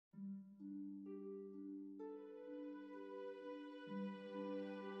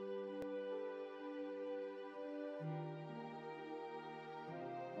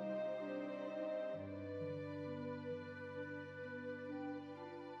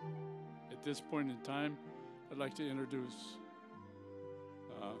At this point in time, I'd like to introduce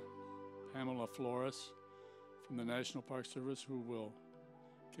Pamela Flores from the National Park Service, who will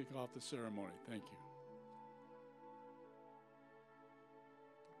kick off the ceremony. Thank you.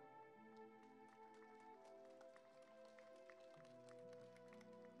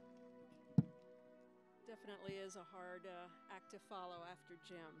 Definitely is a hard act to follow after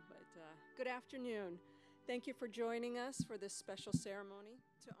Jim, but good afternoon. Thank you for joining us for this special ceremony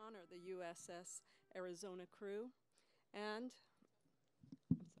to honor the USS Arizona crew. And,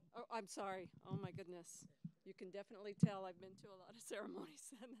 I'm sorry, oh my goodness. You can definitely tell I've been to a lot of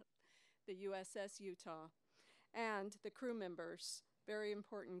ceremonies. The USS Utah. And the crew members, very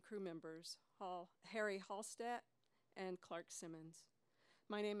important crew members, Harry Hohstadt and Clark Simmons.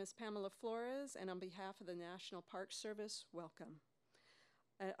 My name is Pamela Flores, and on behalf of the National Park Service, welcome.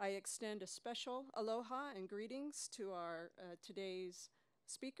 I extend a special aloha and greetings to our today's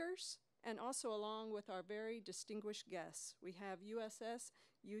speakers, and also along with our very distinguished guests. We have USS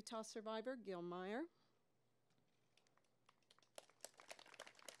Utah survivor Gil Meyer.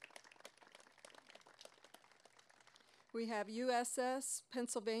 We have USS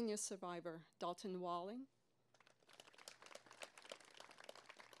Pennsylvania survivor Dalton Walling.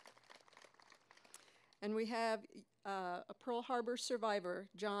 And we have a Pearl Harbor survivor,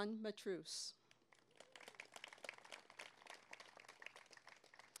 John Matruse.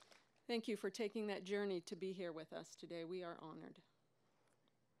 Thank you for taking that journey to be here with us today. We are honored.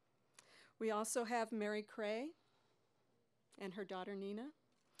 We also have Mary Cray and her daughter Nina.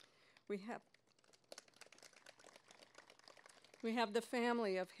 We have the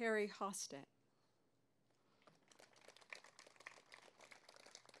family of Harry Hohstadt.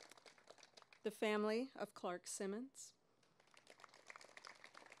 The family of Clark Simmons.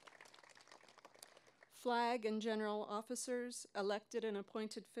 Flag and general officers, elected and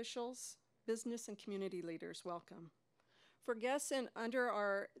appointed officials, business and community leaders, welcome. For guests under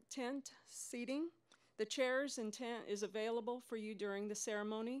our tent seating, the chairs and tent is available for you during the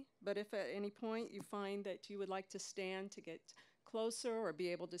ceremony, but if at any point you find that you would like to stand to get closer or be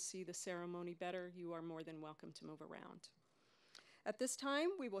able to see the ceremony better, you are more than welcome to move around. At this time,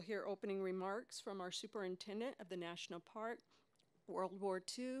 we will hear opening remarks from our Superintendent of the National Park, World War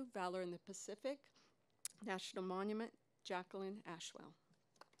II, Valor in the Pacific, National Monument, Jacqueline Ashwell.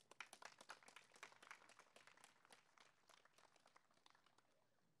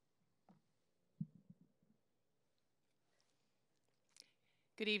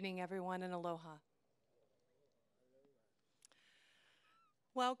 Good evening, everyone, and aloha.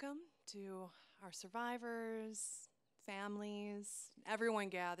 Welcome to our survivors, families, everyone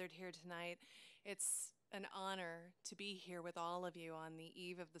gathered here tonight. It's an honor to be here with all of you on the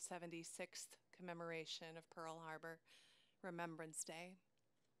eve of the 76th commemoration of Pearl Harbor Remembrance Day.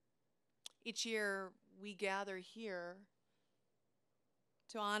 Each year, we gather here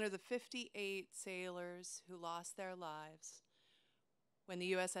to honor the 58 sailors who lost their lives when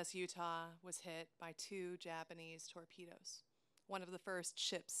the USS Utah was hit by 2 Japanese torpedoes, one of the first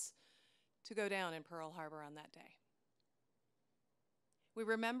ships to go down in Pearl Harbor on that day. We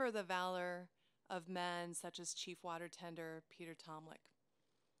remember the valor of men such as Chief Water Tender Peter Tomlik,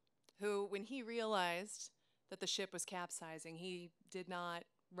 who, when he realized that the ship was capsizing, he did not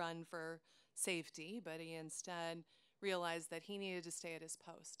run for safety, but he instead realized that he needed to stay at his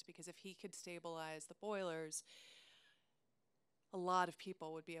post, because if he could stabilize the boilers, a lot of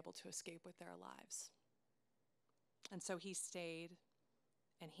people would be able to escape with their lives. And so he stayed,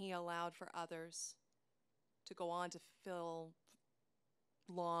 and he allowed for others to go on to fill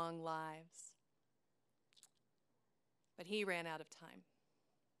long lives. But he ran out of time.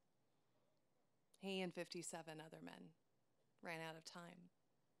 He and 57 other men ran out of time.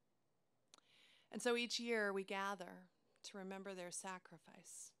 And so each year we gather to remember their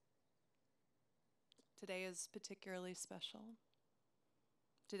sacrifice. Today is particularly special.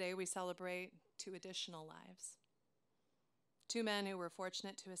 Today we celebrate 2 additional lives. 2 men who were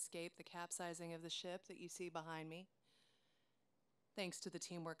fortunate to escape the capsizing of the ship that you see behind me, thanks to the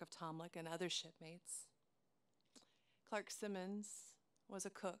teamwork of Tomlik and other shipmates. Clark Simmons was a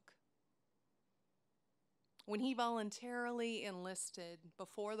cook. When he voluntarily enlisted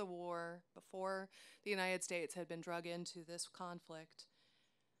before the war, before the United States had been drug into this conflict,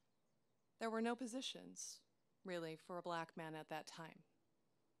 there were no positions, really, for a black man at that time.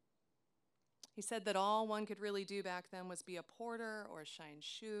 He said that all one could really do back then was be a porter or shine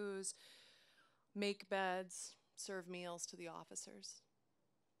shoes, make beds, serve meals to the officers.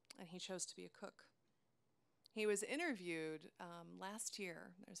 And he chose to be a cook. He was interviewed last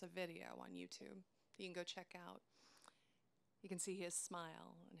year. There's a video on YouTube that you can go check out. You can see his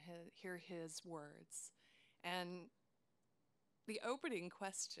smile and hear his words. And the opening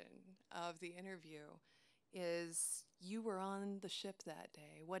question of the interview is, you were on the ship that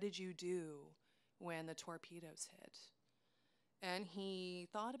day. What did you do when the torpedoes hit? And he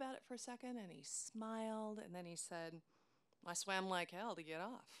thought about it for a second, and he smiled, and then he said, I swam like hell to get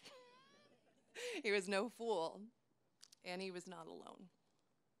off. He was no fool, and he was not alone.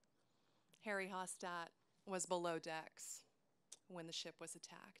 Harry Hohstadt was below decks when the ship was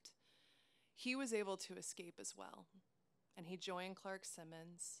attacked. He was able to escape as well, and he joined Clark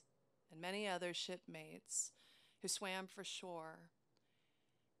Simmons and many other shipmates who swam for shore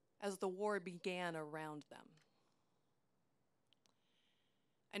as the war began around them.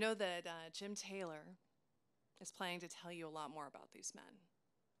 I know that Jim Taylor is planning to tell you a lot more about these men.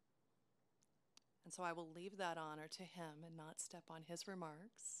 And so I will leave that honor to him and not step on his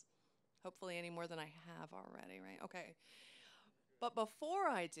remarks, hopefully any more than I have already, right? Okay. But before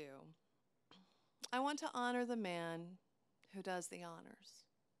I do, I want to honor the man who does the honors.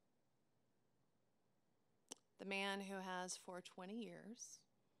 The man who has for 20 years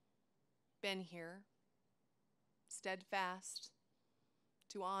been here, steadfast,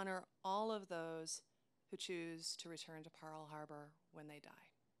 to honor all of those who choose to return to Pearl Harbor when they die.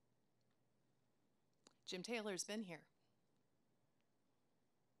 Jim Taylor's been here.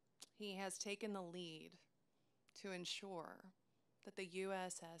 He has taken the lead to ensure that the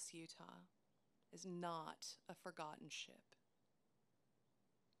USS Utah is not a forgotten ship.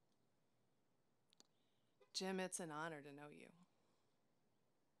 Jim, it's an honor to know you.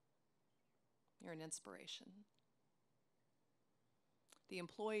 You're an inspiration. The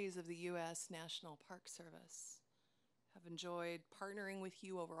employees of the U.S. National Park Service have enjoyed partnering with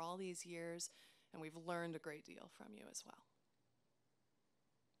you over all these years, and we've learned a great deal from you as well.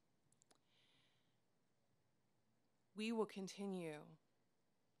 We will continue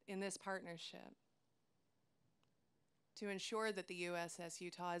in this partnership to ensure that the USS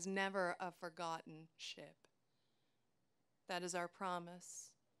Utah is never a forgotten ship. That is our promise.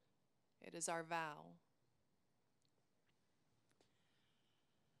 It is our vow.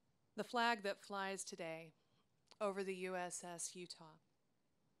 The flag that flies today over the USS Utah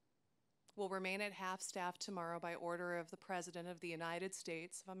will remain at half-staff tomorrow by order of the President of the United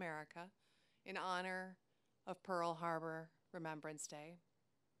States of America in honor of Pearl Harbor Remembrance Day.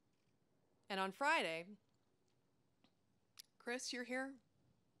 And on Friday, Chris, you're here?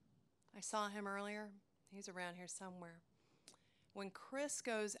 I saw him earlier. He's around here somewhere. When Chris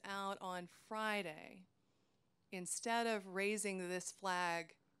goes out on Friday, instead of raising this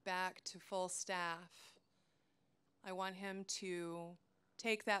flag back to full staff, I want him to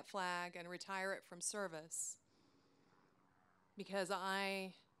take that flag and retire it from service, because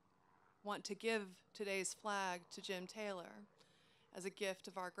I want to give today's flag to Jim Taylor as a gift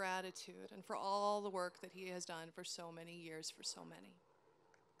of our gratitude and for all the work that he has done for so many years, for so many.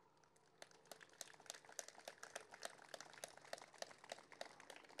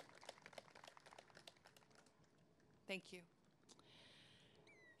 Thank you.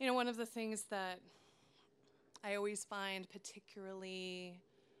 You know, one of the things that I always find particularly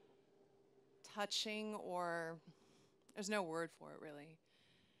touching, or there's no word for it really,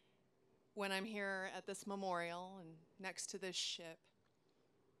 when I'm here at this memorial and next to this ship,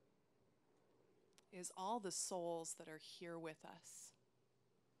 is all the souls that are here with us.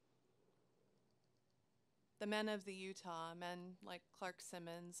 The men of the Utah, men like Clark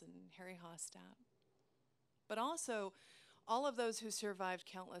Simmons and Harry Hohstadt, but also all of those who survived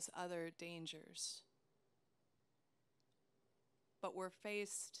countless other dangers, but were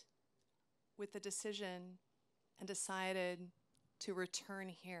faced with the decision and decided to return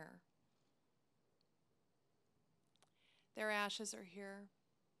here. Their ashes are here.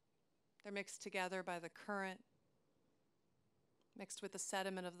 They're mixed together by the current, mixed with the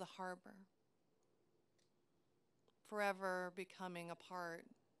sediment of the harbor, forever becoming a part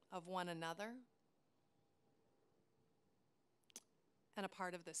of one another and a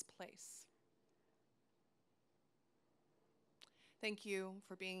part of this place. Thank you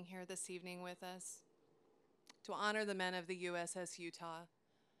for being here this evening with us to honor the men of the USS Utah,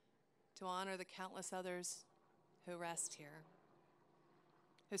 to honor the countless others who rest here,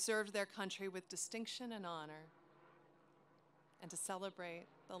 who served their country with distinction and honor, and to celebrate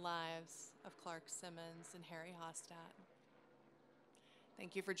the lives of Clark Simmons and Harry Hohstadt.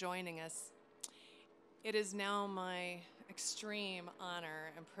 Thank you for joining us. It is now my extreme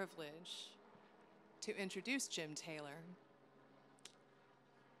honor and privilege to introduce Jim Taylor.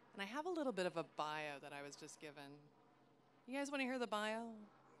 And I have a little bit of a bio that I was just given. You guys want to hear the bio?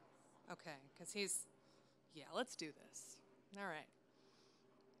 Okay, because yeah, let's do this. All right.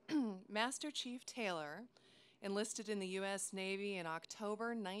 Master Chief Taylor enlisted in the U.S. Navy in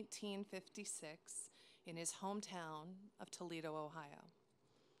October 1956 in his hometown of Toledo, Ohio.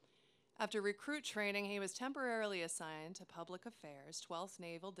 After recruit training, he was temporarily assigned to Public Affairs, 12th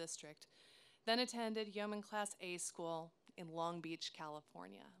Naval District, then attended Yeoman Class A School in Long Beach,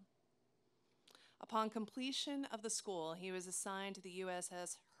 California. Upon completion of the school, he was assigned to the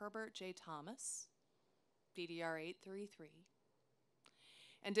USS Herbert J. Thomas, DDR-833,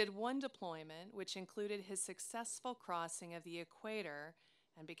 and did one deployment, which included his successful crossing of the equator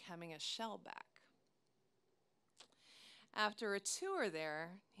and becoming a shellback. After a tour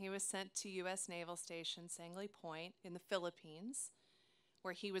there, he was sent to U.S. Naval Station Sangley Point in the Philippines,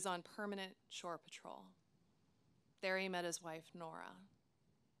 where he was on permanent shore patrol. There he met his wife, Nora.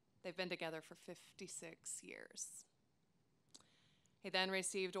 They've been together for 56 years. He then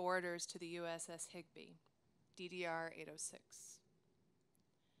received orders to the USS Higbee, DDR-806.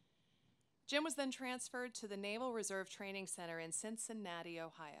 Jim was then transferred to the Naval Reserve Training Center in Cincinnati,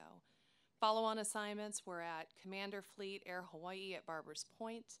 Ohio. Follow-on assignments were at Commander Fleet Air Hawaii at Barbers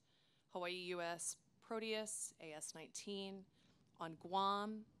Point, Hawaii U.S. Proteus, AS-19, on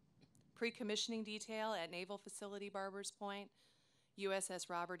Guam, pre-commissioning detail at Naval Facility Barbers Point, USS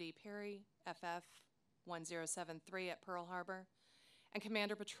Robert E. Peary, FF-1073 at Pearl Harbor, and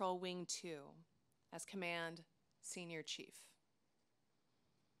Commander Patrol Wing 2 as Command Senior Chief.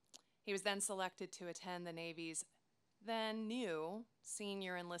 He was then selected to attend the Navy's then new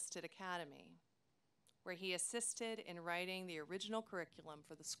Senior Enlisted Academy, where he assisted in writing the original curriculum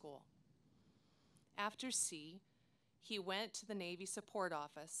for the school. After sea, he went to the Navy Support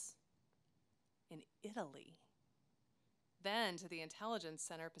Office in Italy, then to the Intelligence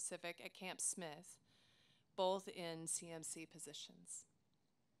Center Pacific at Camp Smith, both in CMC positions.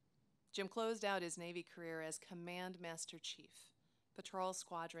 Jim closed out his Navy career as Command Master Chief, Patrol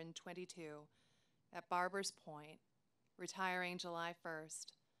Squadron 22 at Barbers Point, retiring July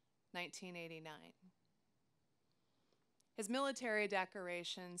 1st, 1989. His military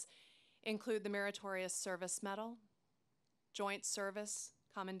decorations include the Meritorious Service Medal, Joint Service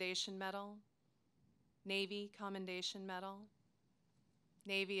Commendation Medal, Navy Commendation Medal,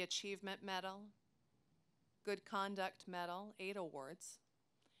 Navy Achievement Medal, Good Conduct Medal, 8 awards,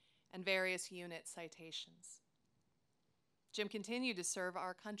 and various unit citations. Jim continued to serve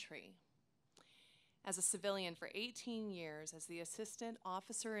our country as a civilian for 18 years as the assistant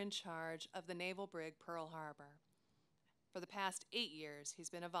officer in charge of the Naval Brig Pearl Harbor. For the past 8 years, he's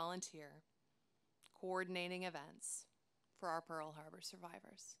been a volunteer, coordinating events for our Pearl Harbor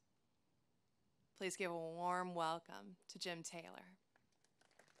survivors. Please give a warm welcome to Jim Taylor.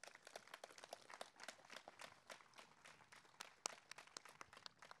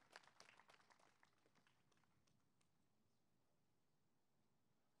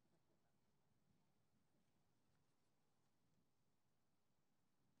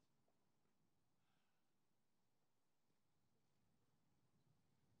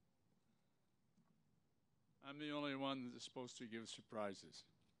 I'm the only one that's supposed to give surprises.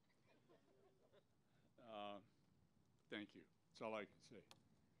 Thank you. That's all I can say.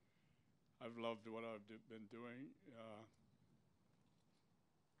 I've loved what I've been doing.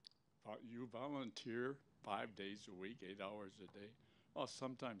 You volunteer 5 days a week, 8 hours a day. Well,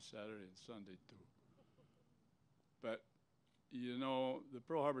 sometimes Saturday and Sunday too. But, you know, the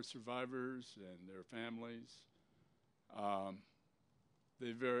Pearl Harbor survivors and their families,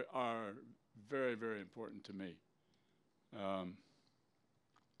 they are very, very important to me.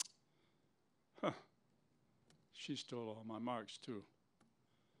 She stole all my marks too.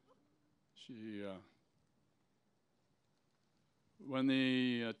 When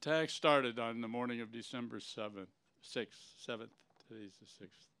the attack started on the morning of December 7th, today's the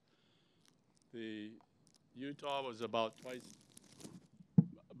 6th, the Utah was about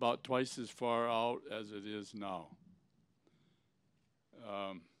twice as far out as it is now.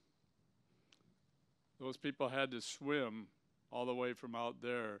 Those people had to swim all the way from out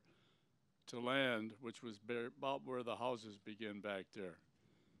there to land, which was about where the houses begin back there,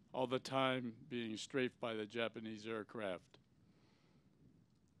 all the time being strafed by the Japanese aircraft.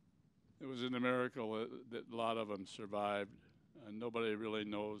 It was a miracle that a lot of them survived, and nobody really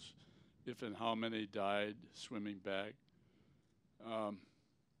knows if and how many died swimming back.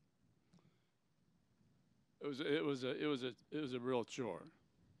 It was a real chore.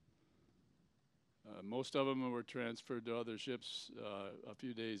 Most of them were transferred to other ships a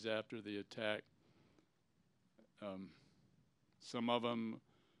few days after the attack. Some of them,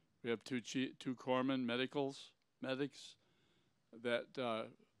 we have two corpsmen medics that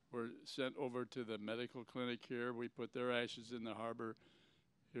were sent over to the medical clinic here. We put their ashes in the harbor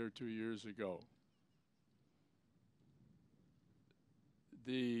here 2 years ago.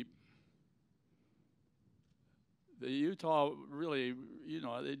 The Utah really,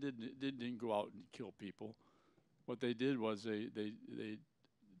 they didn't go out and kill people. What they did was they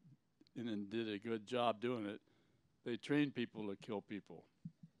and did a good job doing it. They trained people to kill people.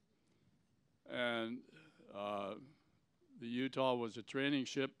 And the Utah was a training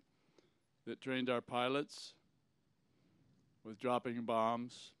ship that trained our pilots with dropping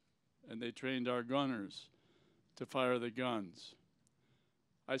bombs, and they trained our gunners to fire the guns.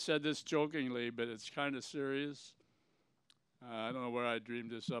 I said this jokingly, but it's kind of serious. I don't know where I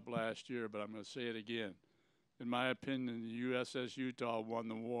dreamed this up last year, but I'm going to say it again. In my opinion, the USS Utah won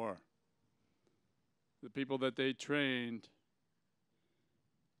the war. The people that they trained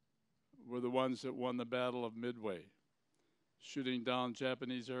were the ones that won the Battle of Midway, shooting down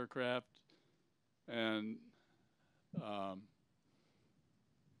Japanese aircraft, and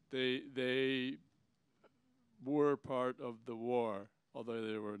they were part of the war, although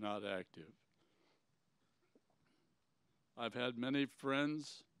they were not active. I've had many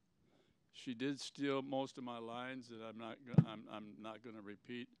friends. She did steal most of my lines that I'm not going to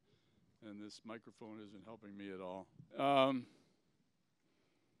repeat, and this microphone isn't helping me at all.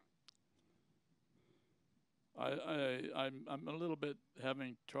 I'm a little bit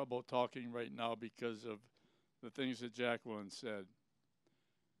having trouble talking right now because of the things that Jacqueline said.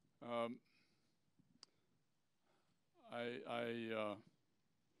 I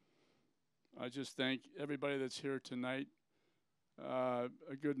just thank everybody that's here tonight. A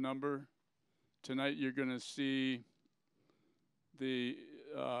good number. Tonight you're going to see the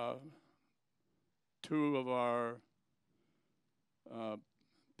two of our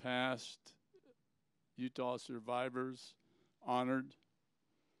past Utah survivors honored.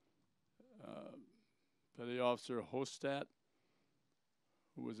 Petty Officer Hohstadt,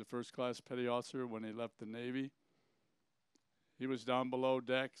 who was a first-class petty officer when he left the Navy. He was down below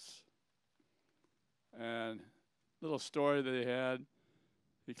decks, and little story that he had,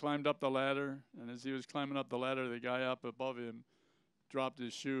 he climbed up the ladder, and as he was climbing up the ladder, the guy up above him dropped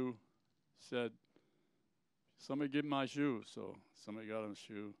his shoe, said, "Somebody give him my shoe." So somebody got him a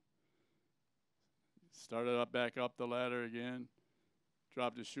shoe. Started up back up the ladder again,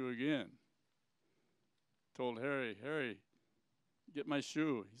 dropped his shoe again. Told Harry, get my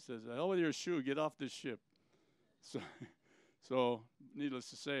shoe. He says, "The hell with your shoe, get off this ship." So needless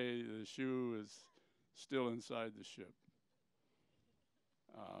to say, the shoe is still inside the ship.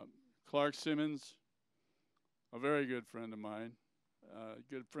 Clark Simmons, a very good friend of mine, a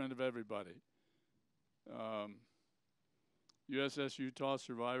good friend of everybody. USS Utah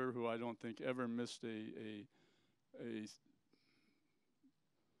survivor who I don't think ever missed a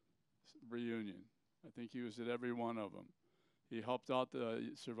reunion. I think he was at every one of them. He helped out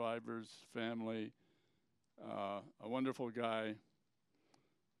the survivors' family. A wonderful guy.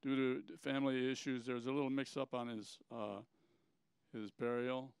 Due to family issues, there was a little mix-up on his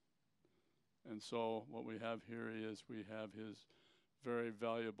burial. And so what we have here is we have his very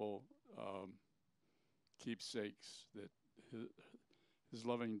valuable keepsakes that his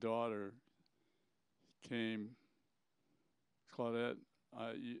loving daughter came. Claudette,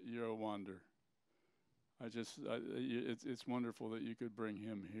 you're a wonder. It's wonderful that you could bring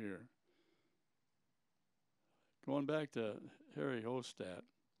him here. Going back to Harry Hohstadt,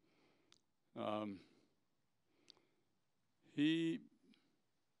 he,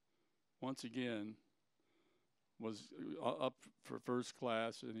 once again, was up for first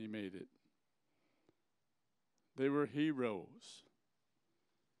class, and he made it. They were heroes.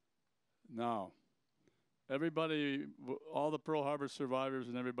 Now, everybody, all the Pearl Harbor survivors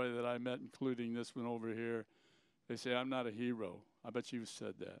and everybody that I met, including this one over here, they say, "I'm not a hero." I bet you've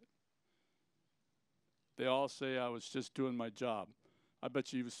said that. They all say I was just doing my job. I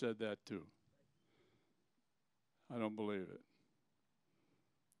bet you've said that too. I don't believe it.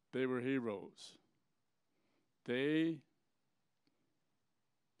 They were heroes. They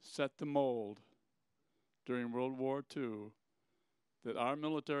set the mold during World War II that our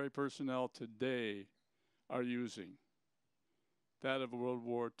military personnel today are using. That of World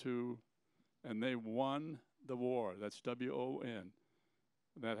War II, and they won the war. That's W-O-N.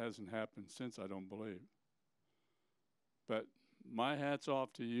 That hasn't happened since, I don't believe. But my hat's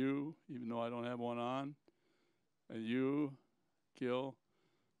off to you, even though I don't have one on. And you, Gil,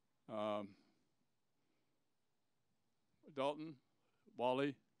 Dalton,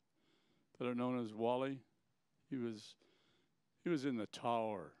 Wally, better known as Wally. He was in the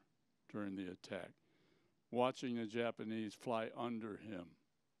tower during the attack, watching the Japanese fly under him.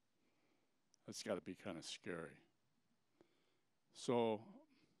 That's got to be kind of scary. So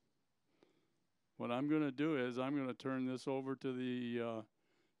what I'm going to do is I'm going to turn this over to the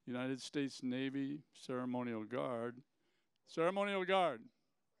United States Navy Ceremonial Guard. Ceremonial Guard,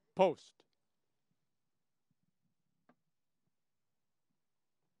 post.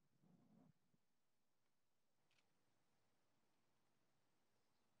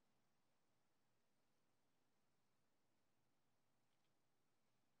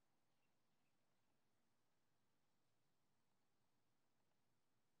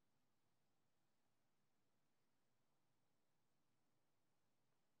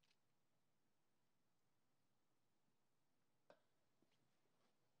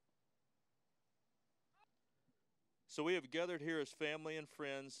 So we have gathered here as family and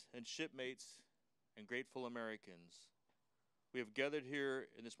friends and shipmates and grateful Americans. We have gathered here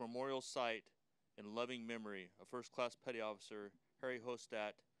in this memorial site in loving memory of First Class Petty Officer Harry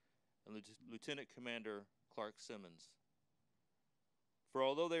Hohstadt and Lieutenant Commander Clark Simmons. For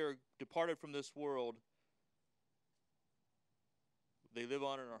although they are departed from this world, they live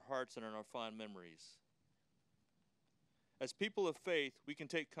on in our hearts and in our fond memories. As people of faith, we can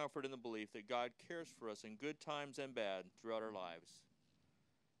take comfort in the belief that God cares for us in good times and bad throughout our lives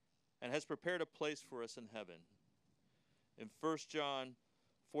and has prepared a place for us in heaven. In 1 John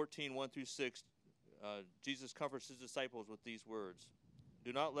 14, 1 through 6, Jesus comforts his disciples with these words.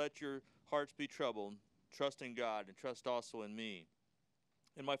 Do not let your hearts be troubled. Trust in God and trust also in me.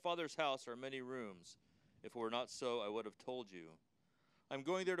 In my Father's house are many rooms. If it were not so, I would have told you. I'm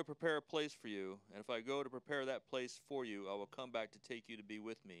going there to prepare a place for you, and if I go to prepare that place for you, I will come back to take you to be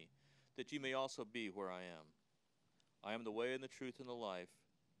with me, that you may also be where I am. I am the way and the truth and the life.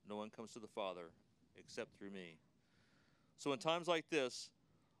 No one comes to the Father except through me. So in times like this,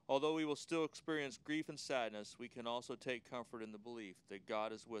 although we will still experience grief and sadness, we can also take comfort in the belief that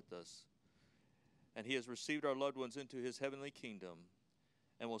God is with us, and he has received our loved ones into his heavenly kingdom,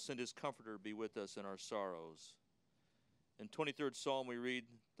 and will send his comforter to be with us in our sorrows. In 23rd Psalm we read,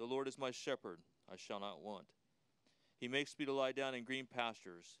 the Lord is my shepherd, I shall not want. He makes me to lie down in green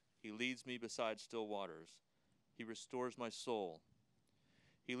pastures. He leads me beside still waters. He restores my soul.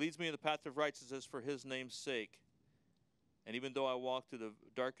 He leads me in the path of righteousness for his name's sake. And even though I walk through the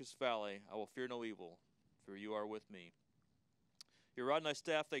darkest valley, I will fear no evil, for you are with me. Your rod and thy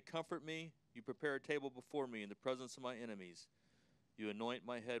staff, they comfort me. You prepare a table before me in the presence of my enemies. You anoint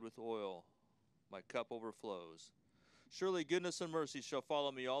my head with oil. My cup overflows. Surely goodness and mercy shall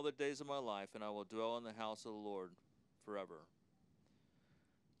follow me all the days of my life, and I will dwell in the house of the Lord forever.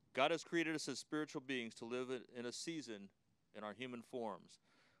 God has created us as spiritual beings to live in a season in our human forms,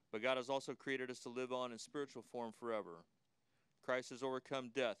 but God has also created us to live on in spiritual form forever. Christ has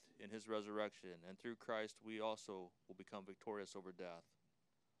overcome death in his resurrection, and through Christ we also will become victorious over death.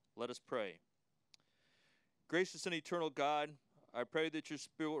 Let us pray. Gracious and eternal God, I pray that your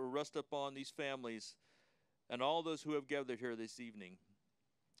Spirit will rest upon these families and all those who have gathered here this evening.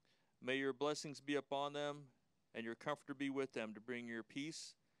 May your blessings be upon them and your comforter be with them to bring your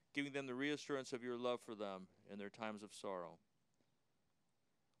peace, giving them the reassurance of your love for them in their times of sorrow.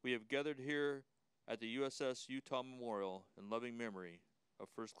 We have gathered here at the USS Utah Memorial in loving memory of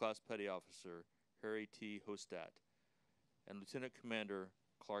First Class Petty Officer Harry T. Hohstadt and Lieutenant Commander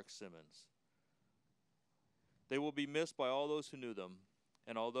Clark Simmons. They will be missed by all those who knew them,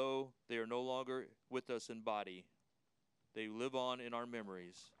 and although they are no longer with us in body, they live on in our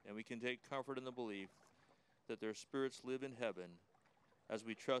memories, and we can take comfort in the belief that their spirits live in heaven as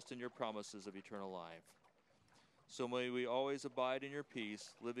we trust in your promises of eternal life. So may we always abide in your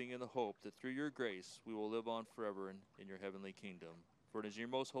peace, living in the hope that through your grace we will live on forever in your heavenly kingdom. For it is in your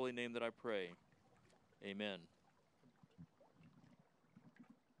most holy name that I pray. Amen.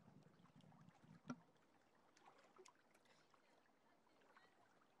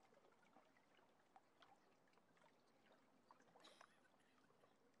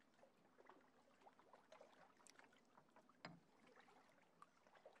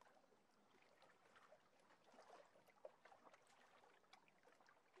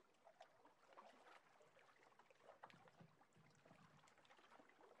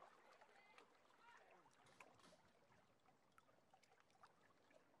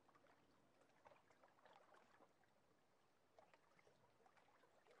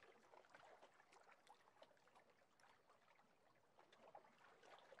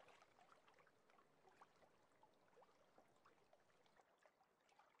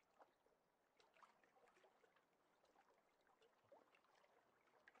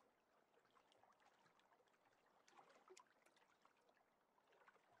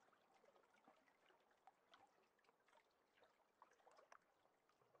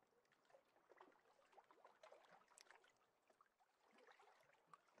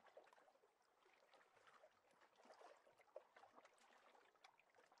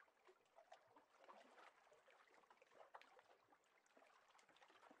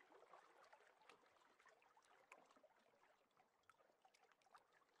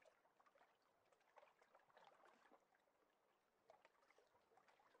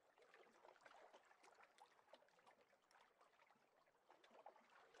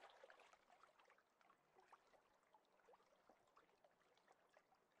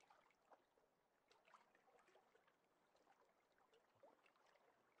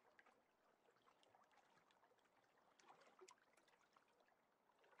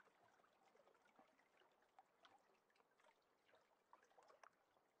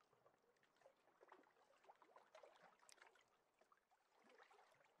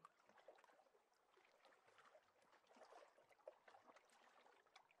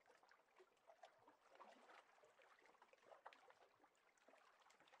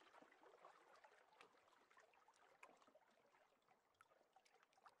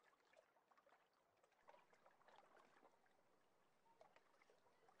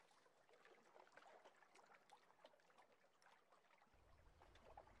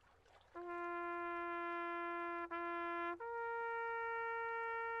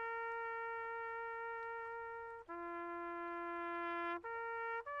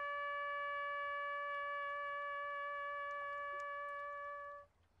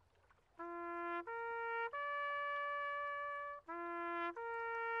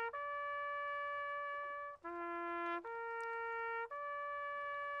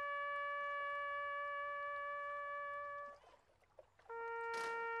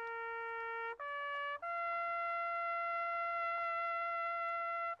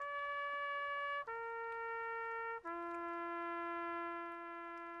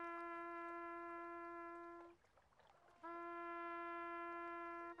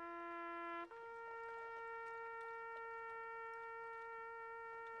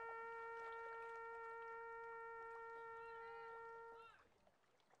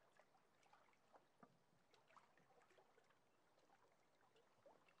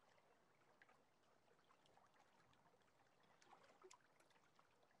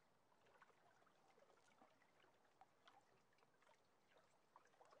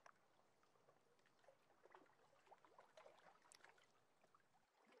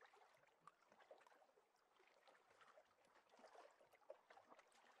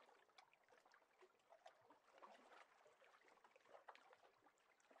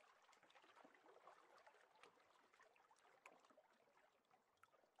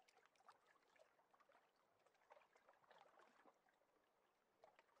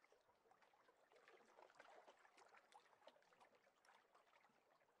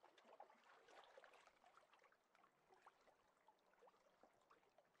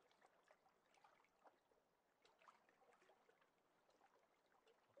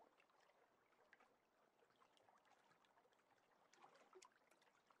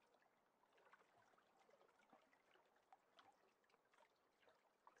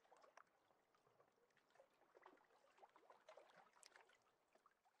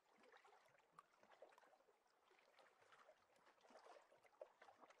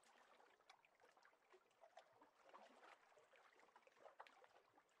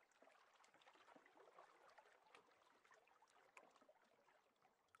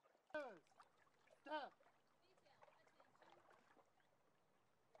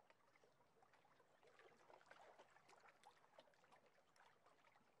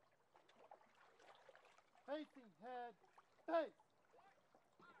 facing head, face.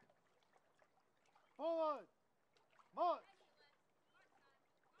 Forward, march.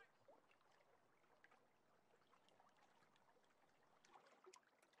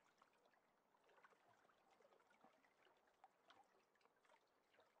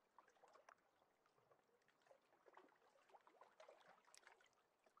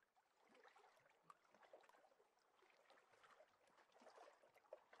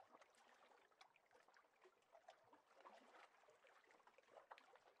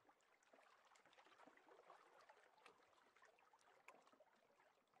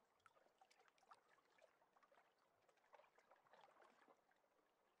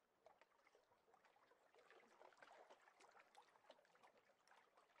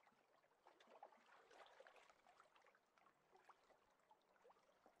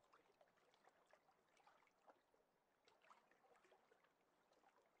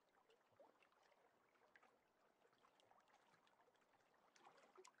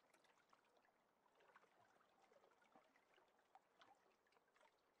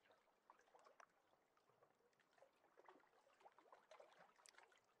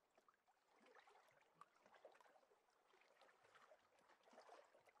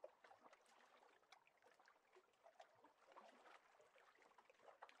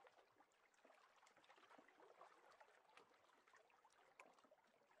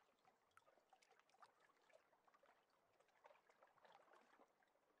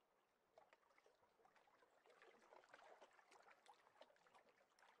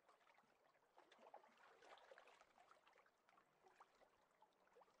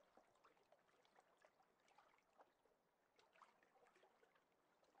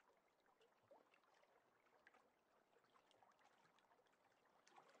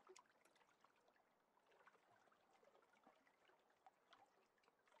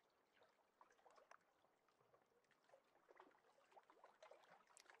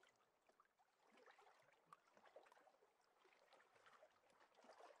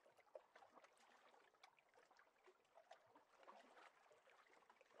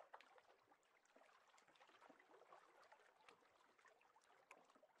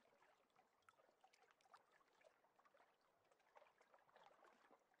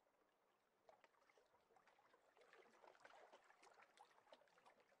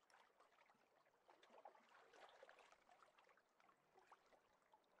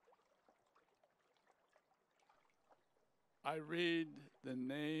 I read the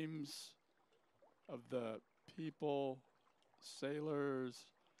names of the people, sailors,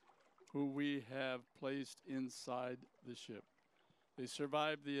 who we have placed inside the ship. They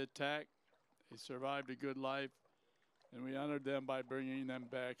survived the attack, they survived a good life, and we honored them by bringing them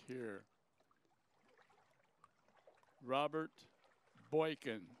back here. Robert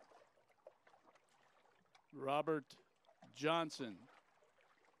Boykin, Robert Johnson,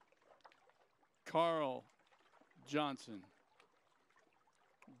 Carl Johnson,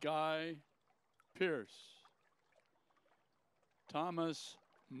 Guy Pierce, Thomas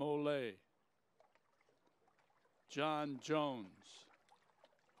Mollet, John Jones,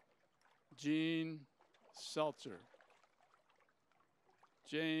 Gene Seltzer,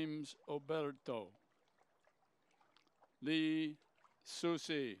 James Oberto, Lee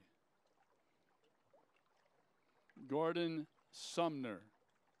Susi, Gordon Sumner,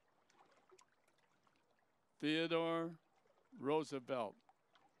 Theodore Roosevelt,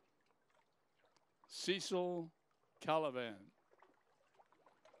 Cecil Caliban,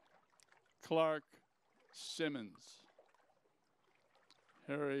 Clark Simmons,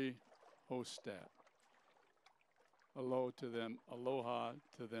 Harry Hohstadt. Aloha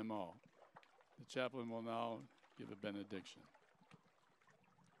to them all. The chaplain will now give a benediction.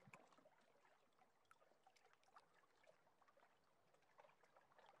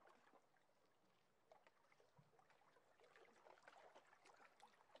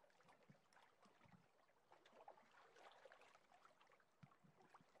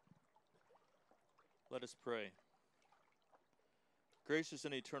 Let us pray. Gracious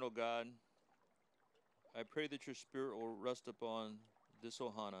and eternal God, I pray that your Spirit will rest upon this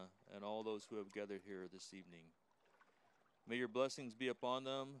Ohana and all those who have gathered here this evening. May your blessings be upon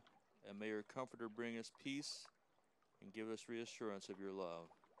them, and may your Comforter bring us peace and give us reassurance of your love.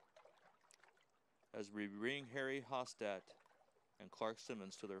 As we bring Harry Hohstadt and Clark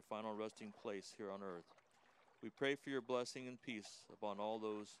Simmons to their final resting place here on earth, we pray for your blessing and peace upon all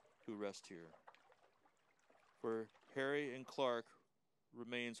those who rest here. For Harry and Clark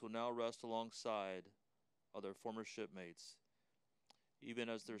remains will now rest alongside of their former shipmates, even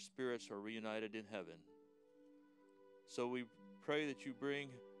as their spirits are reunited in heaven. So we pray that you bring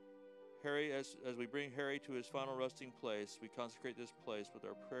Harry, as we bring Harry to his final resting place, we consecrate this place with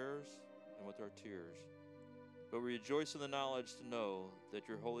our prayers and with our tears. But we rejoice in the knowledge to know that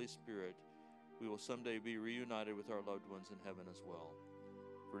your Holy Spirit, we will someday be reunited with our loved ones in heaven as well.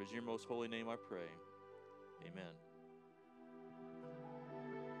 For it is in your most holy name I pray. Amen.